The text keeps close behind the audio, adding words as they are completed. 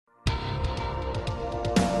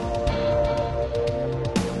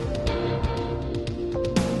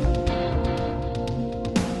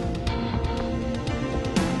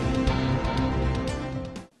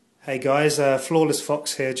Hey guys, Flawless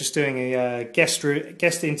Fox here, just doing a guest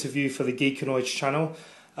interview for the Geekanoids channel.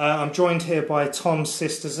 I'm joined here by Tom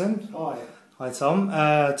Sisterson. Hi. Hi Tom.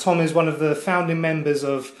 Tom is one of the founding members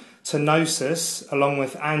of Tenosis, along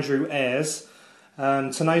with Andrew Ayres.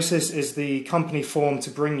 Tenosis is the company formed to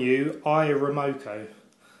bring you iRemoco.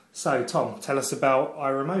 So Tom, tell us about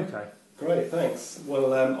iRemoco. Great, thanks.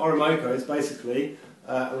 Well, iRemoco is basically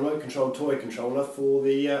a remote controlled toy controller for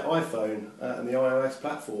the iPhone and the iOS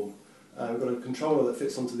platform. We've got a controller that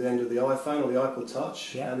fits onto the end of the iPhone or the iPod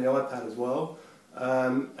Touch and the iPad as well.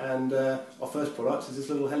 Our first product is this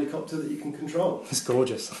little helicopter that you can control. It's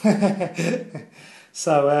gorgeous.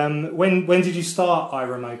 So, when did you start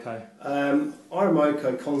iRemoco?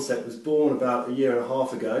 iRemoco concept was born about a year and a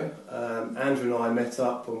half ago. Andrew and I met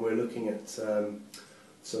up when we were looking at some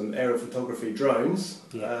aerial photography drones.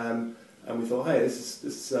 And we thought, hey, this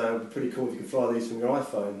is pretty cool if you can fly these from your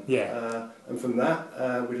iPhone. And from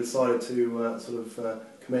that, we decided to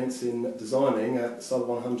commence in designing a sub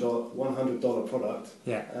 $100 product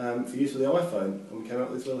for use with the iPhone, and we came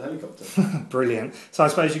up with this little helicopter. Brilliant. So I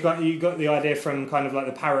suppose you got the idea from kind of like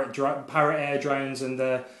the Parrot Air drones and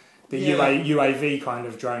the UAV kind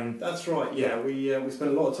of drone. That's right. Yeah, we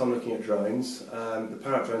spent a lot of time looking at drones. The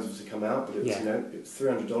Parrot drones obviously come out, but it's it's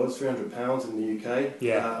 $300, £300 in the UK.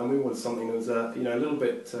 And we wanted something that was a little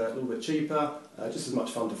bit cheaper, just as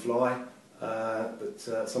much fun to fly, but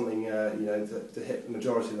something to hit the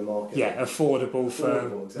majority of the market. Yeah, affordable for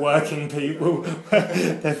exactly. Working people,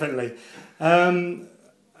 definitely.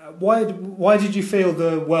 Why did you feel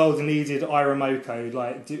the world needed iRemoco?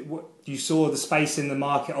 Like, you saw the space in the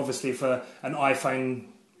market, obviously, for an iPhone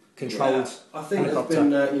controlled I think helicopter.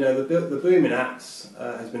 There's been the boom in apps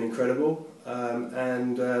has been incredible, but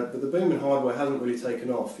the boom in hardware hasn't really taken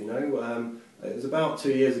off. It was about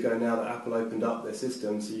 2 years ago now that Apple opened up their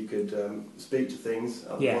system so you could speak to things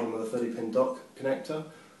at the bottom of the 30-pin dock connector,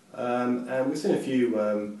 and we've seen a few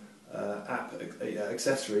app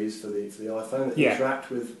accessories for the iPhone that interact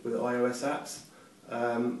with iOS apps,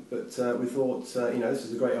 but we thought this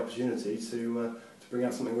is a great opportunity to bring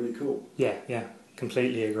out something really cool. Yeah,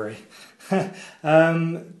 completely agree.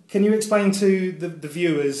 Can you explain to the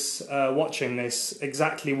viewers watching this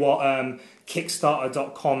exactly what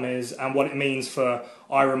Kickstarter.com is and what it means for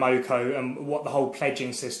iRemoco and what the whole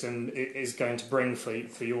pledging system is going to bring for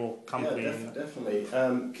your company? Yeah, definitely.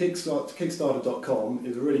 Kickstarter.com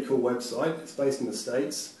is a really cool website. It's based in the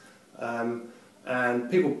States, and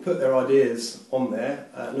people put their ideas on there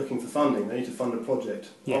looking for funding. They need to fund a project.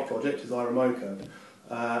 Our project is iRemoco.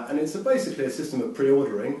 And it's basically a system of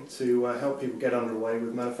pre-ordering to help people get underway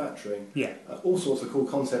with manufacturing. All sorts of cool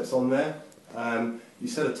concepts on there. You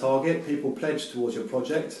set a target, people pledge towards your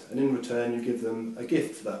project, and in return you give them a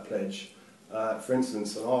gift for that pledge. For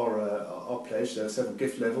instance, on our pledge there are several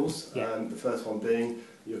gift levels, the first one being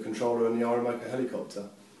your controller and the iRemoco helicopter.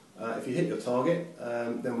 If you hit your target,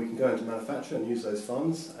 then we can go into manufacture and use those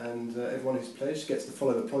funds, and everyone who's pledged gets to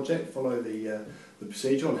follow the project, follow the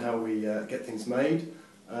procedure on how we get things made,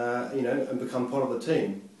 and become part of the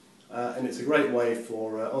team. And it's a great way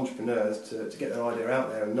for entrepreneurs to get their idea out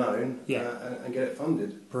there and known, and get it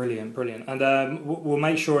funded. Brilliant. And we'll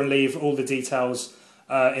make sure and leave all the details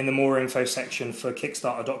in the more info section for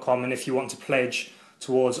Kickstarter.com, and if you want to pledge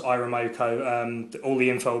towards iRemoco, all the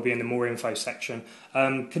info will be in the more info section.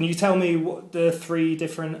 Can you tell me what the 3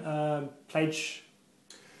 different pledge?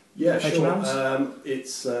 Yeah, sure.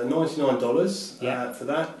 It's $99. For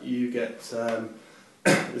that you get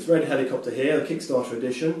this red helicopter here, the Kickstarter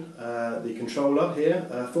edition, the controller here,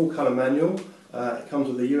 full colour manual. It comes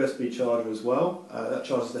with a USB charger as well. That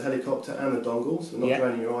charges the helicopter and the dongle, so not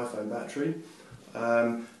draining your iPhone battery.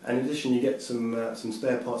 And in addition, you get some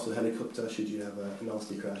spare parts for the helicopter should you have a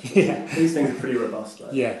nasty crash. These things are pretty robust,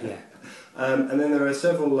 right? And then there are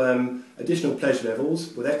several additional pledge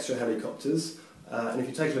levels with extra helicopters. And if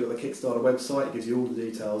you take a look at the Kickstarter website, it gives you all the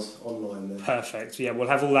details online there. Perfect. Yeah, we'll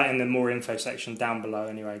have all that in the more info section down below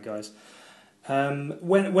anyway, guys.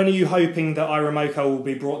 When are you hoping that iRemoco will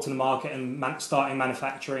be brought to the market and starting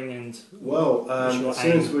manufacturing? And as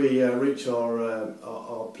soon as we reach our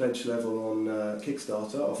pledge level on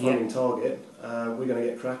Kickstarter, our funding target, we're going to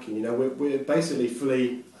get cracking. We're basically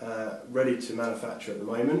fully ready to manufacture at the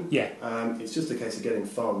moment. It's just a case of getting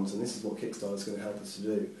funds, and this is what Kickstarter is going to help us to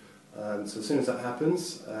do. So as soon as that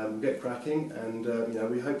happens, we'll get cracking, and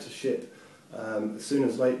we hope to ship as soon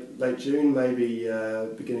as late June, maybe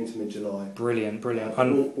beginning to mid-July. Brilliant.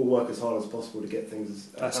 We'll work as hard as possible to get things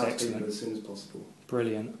out to people as soon as possible.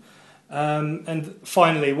 Brilliant. And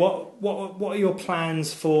finally, what are your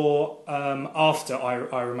plans for after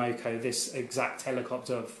iRemoco, this exact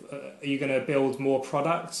helicopter? Are you going to build more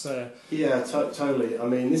products? Yeah, totally. I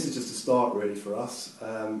mean, this is just a start really for us.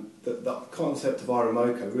 The concept of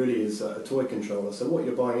iRemoco really is a toy controller. So what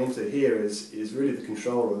you're buying into here is really the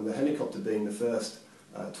controller, and the helicopter being the first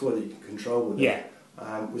toy that you can control with it. Yeah.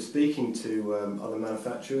 We're speaking to other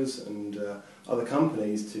manufacturers and other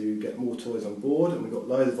companies to get more toys on board, and we've got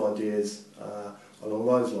loads of ideas along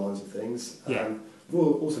those lines of things. We've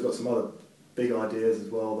also got some other big ideas as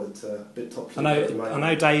well that a bit top secret at the moment. I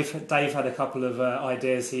know Dave had a couple of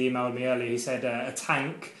ideas. He emailed me earlier. He said a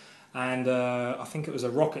tank and I think it was a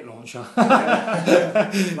rocket launcher.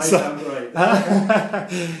 May sound great.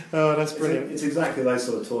 Oh, that's brilliant. It's exactly those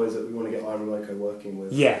sort of toys that we want to get iRemoco working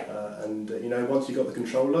with. Yeah. And once you've got the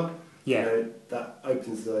controller, yeah, that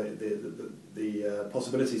opens the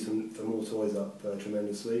possibilities for more toys up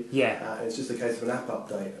tremendously. Yeah. And it's just a case of an app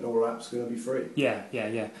update, and all our apps are going to be free. Yeah.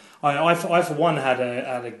 I for one had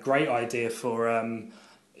a great idea for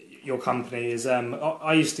your company. Is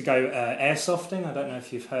I used to go airsofting. I don't know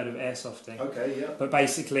if you've heard of airsofting. Okay, yeah. But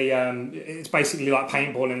basically, it's basically like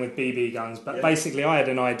paintballing with BB guns. But basically, I had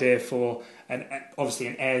an idea for obviously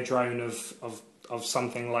an air drone of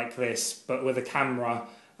something like this, but with a camera.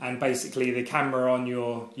 And basically, the camera on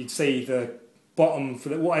you'd see the bottom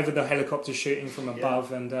for whatever the helicopter's shooting from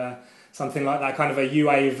above, and something like that, kind of a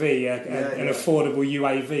UAV, an affordable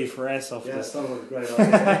UAV for airsofters. Yeah, sounds like a great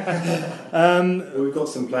idea. We've got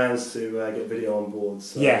some plans to get video on board,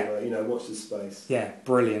 so watch this space. Yeah,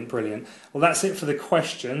 brilliant. Well, that's it for the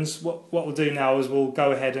questions. What we'll do now is we'll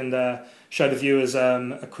go ahead and show the viewers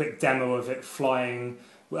a quick demo of it flying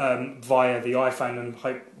via the iPhone and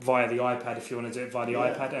hope via the iPad if you want to do it via the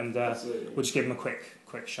iPad, and we'll just give them a quick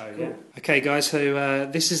show. Cool. Yeah. Okay, guys. So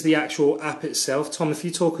this is the actual app itself. Tom, if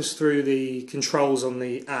you talk us through the controls on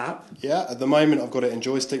the app. Yeah, at the moment I've got it in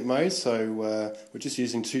joystick mode, so we're just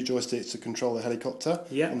using 2 joysticks to control the helicopter.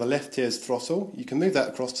 Yeah. On the left here is throttle. You can move that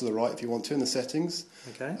across to the right if you want to in the settings.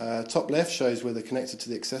 Okay. Top left shows where they're connected to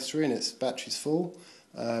the accessory and its battery's full.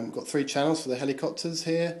 We've got 3 channels for the helicopters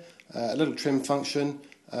here, a little trim function.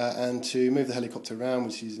 And to move the helicopter around,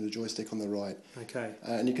 we're using the joystick on the right. Okay.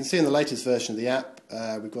 And you can see in the latest version of the app,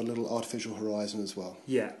 we've got a little artificial horizon as well.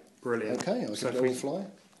 Yeah, brilliant. Okay, I'll give it a fly.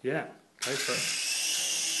 Yeah, go for it.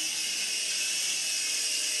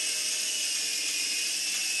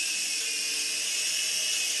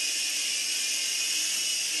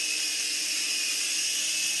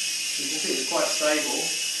 You can see it's quite stable.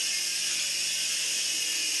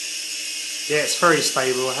 Yeah, it's very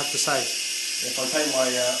stable, I have to say. If I take my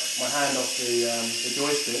hand off the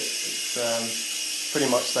joystick, it pretty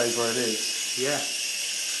much stays where it is. Yeah.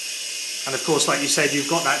 And of course, like you said, you've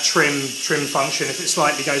got that trim function. If it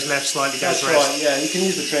slightly goes left, slightly goes right. That's right. Yeah, you can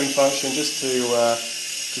use the trim function just to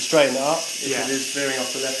straighten it up if it is veering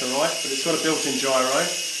off to left or right. But it's got a built-in gyro,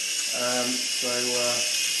 so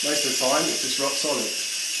most of the time it's just rock solid.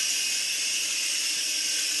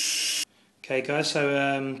 Okay, guys.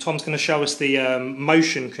 So Tom's going to show us the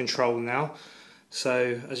motion control now.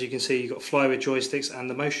 So as you can see, you've got fly with joysticks and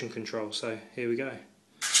the motion control. So here we go.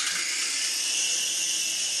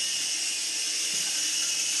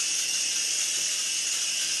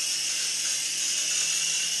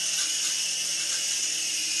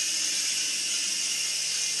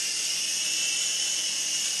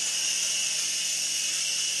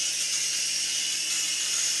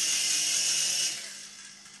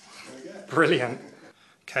 Brilliant.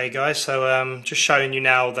 Okay guys, so just showing you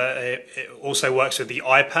now that it also works with the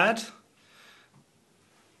iPad.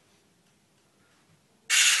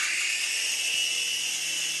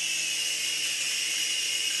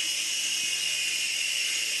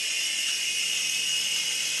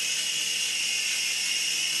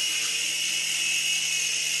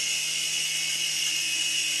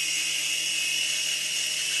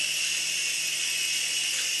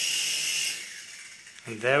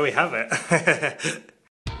 And there we have it.